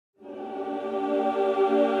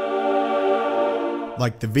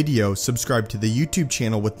Like the video, subscribe to the YouTube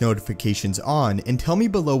channel with notifications on, and tell me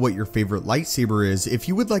below what your favorite lightsaber is if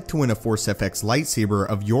you would like to win a Force FX lightsaber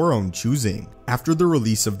of your own choosing. After the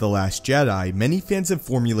release of The Last Jedi, many fans have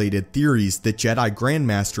formulated theories that Jedi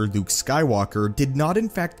Grandmaster Luke Skywalker did not in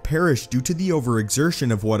fact perish due to the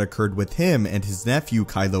overexertion of what occurred with him and his nephew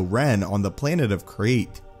Kylo Ren on the planet of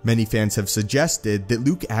Krayt. Many fans have suggested that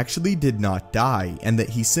Luke actually did not die, and that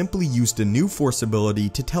he simply used a new Force ability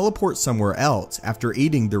to teleport somewhere else after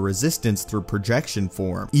aiding the Resistance through projection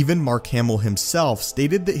form. Even Mark Hamill himself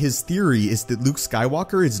stated that his theory is that Luke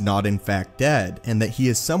Skywalker is not in fact dead, and that he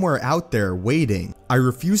is somewhere out there waiting. I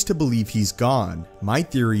refuse to believe he's gone. My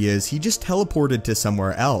theory is he just teleported to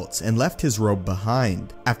somewhere else and left his robe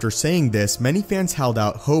behind. After saying this, many fans held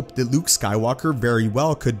out hope that Luke Skywalker very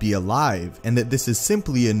well could be alive, and that this is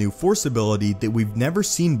simply a new Force ability that we've never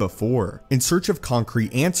seen before. In search of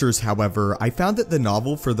concrete answers, however, I found that the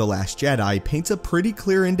novel for The Last Jedi paints a pretty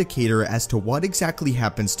clear indicator as to what exactly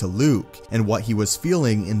happens to Luke, and what he was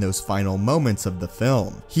feeling in those final moments of the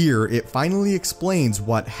film. Here, it finally explains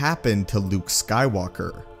what happened to Luke Skywalker.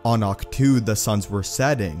 On Ahch-To, the suns were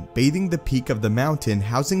setting, bathing the peak of the mountain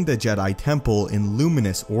housing the Jedi Temple in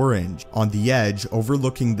luminous orange. On the edge,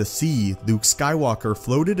 overlooking the sea, Luke Skywalker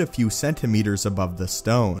floated a few centimeters above the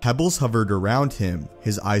stone. Pebbles hovered around him,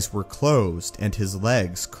 his eyes were closed, and his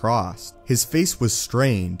legs crossed. His face was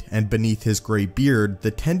strained, and beneath his gray beard,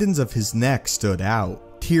 the tendons of his neck stood out.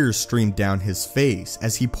 Tears streamed down his face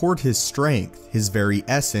as he poured his strength, his very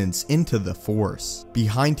essence, into the Force.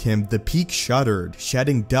 Behind him, the peak shuddered,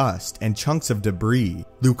 shedding dust and chunks of debris.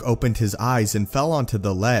 Luke opened his eyes and fell onto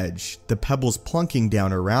the ledge, the pebbles plunking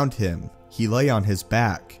down around him. He lay on his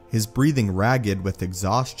back, his breathing ragged with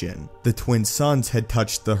exhaustion. The twin suns had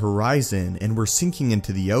touched the horizon and were sinking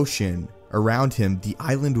into the ocean. Around him, the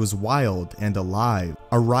island was wild and alive,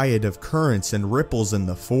 a riot of currents and ripples in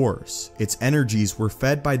the Force. Its energies were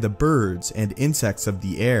fed by the birds and insects of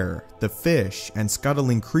the air, the fish and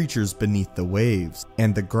scuttling creatures beneath the waves,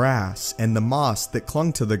 and the grass and the moss that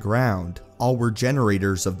clung to the ground. All were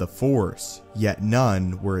generators of the Force, yet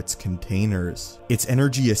none were its containers. Its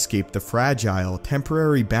energy escaped the fragile,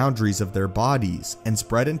 temporary boundaries of their bodies and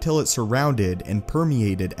spread until it surrounded and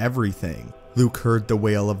permeated everything. Luke heard the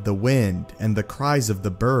wail of the wind and the cries of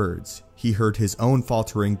the birds. He heard his own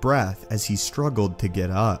faltering breath as he struggled to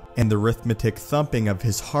get up, and the rhythmic thumping of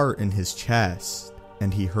his heart in his chest.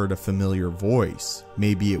 And he heard a familiar voice.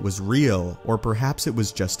 Maybe it was real, or perhaps it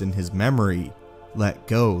was just in his memory. "Let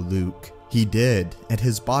go, Luke." He did, and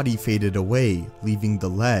his body faded away, leaving the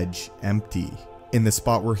ledge empty. In the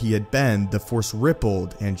spot where he had been, the Force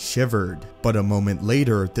rippled and shivered. But a moment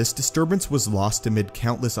later, this disturbance was lost amid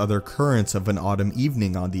countless other currents of an autumn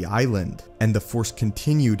evening on the island, and the Force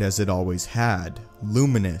continued as it always had,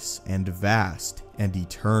 luminous and vast and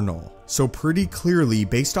eternal. So pretty clearly,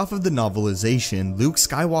 based off of the novelization, Luke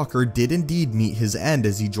Skywalker did indeed meet his end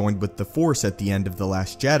as he joined with the Force at the end of The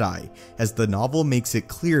Last Jedi, as the novel makes it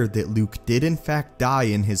clear that Luke did in fact die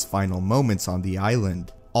in his final moments on the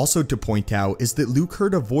island. Also to point out is that Luke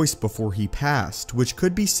heard a voice before he passed, which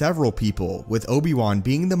could be several people, with Obi-Wan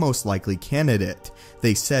being the most likely candidate.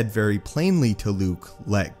 They said very plainly to Luke,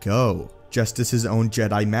 "Let go." Just as his own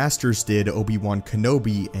Jedi Masters did Obi-Wan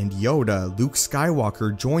Kenobi and Yoda, Luke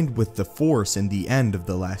Skywalker joined with the Force in the end of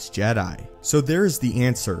The Last Jedi. So there is the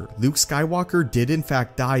answer. Luke Skywalker did in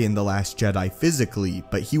fact die in The Last Jedi physically,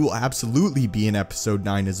 but he will absolutely be in Episode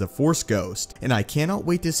 9 as a Force ghost, and I cannot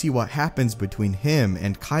wait to see what happens between him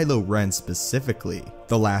and Kylo Ren specifically.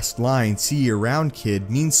 The last line, "See you around, kid,"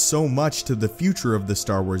 means so much to the future of the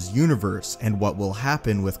Star Wars universe and what will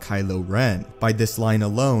happen with Kylo Ren. By this line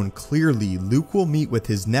alone, clearly Luke will meet with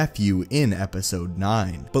his nephew in Episode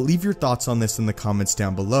 9. But leave your thoughts on this in the comments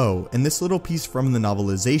down below, and this little piece from the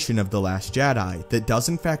novelization of The Last Jedi that does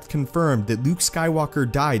in fact confirm that Luke Skywalker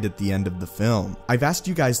died at the end of the film. I've asked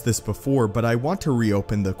you guys this before, but I want to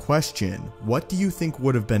reopen the question. What do you think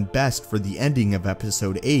would have been best for the ending of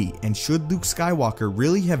Episode 8, and should Luke Skywalker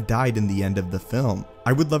really have died in the end of the film?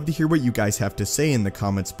 I would love to hear what you guys have to say in the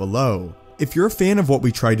comments below. If you're a fan of what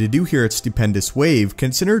we try to do here at Stupendous Wave,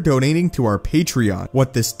 consider donating to our Patreon.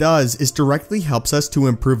 What this does is directly helps us to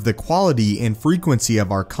improve the quality and frequency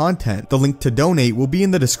of our content. The link to donate will be in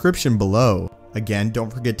the description below. Again,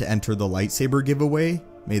 don't forget to enter the lightsaber giveaway.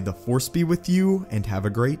 May the Force be with you, and have a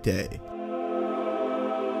great day.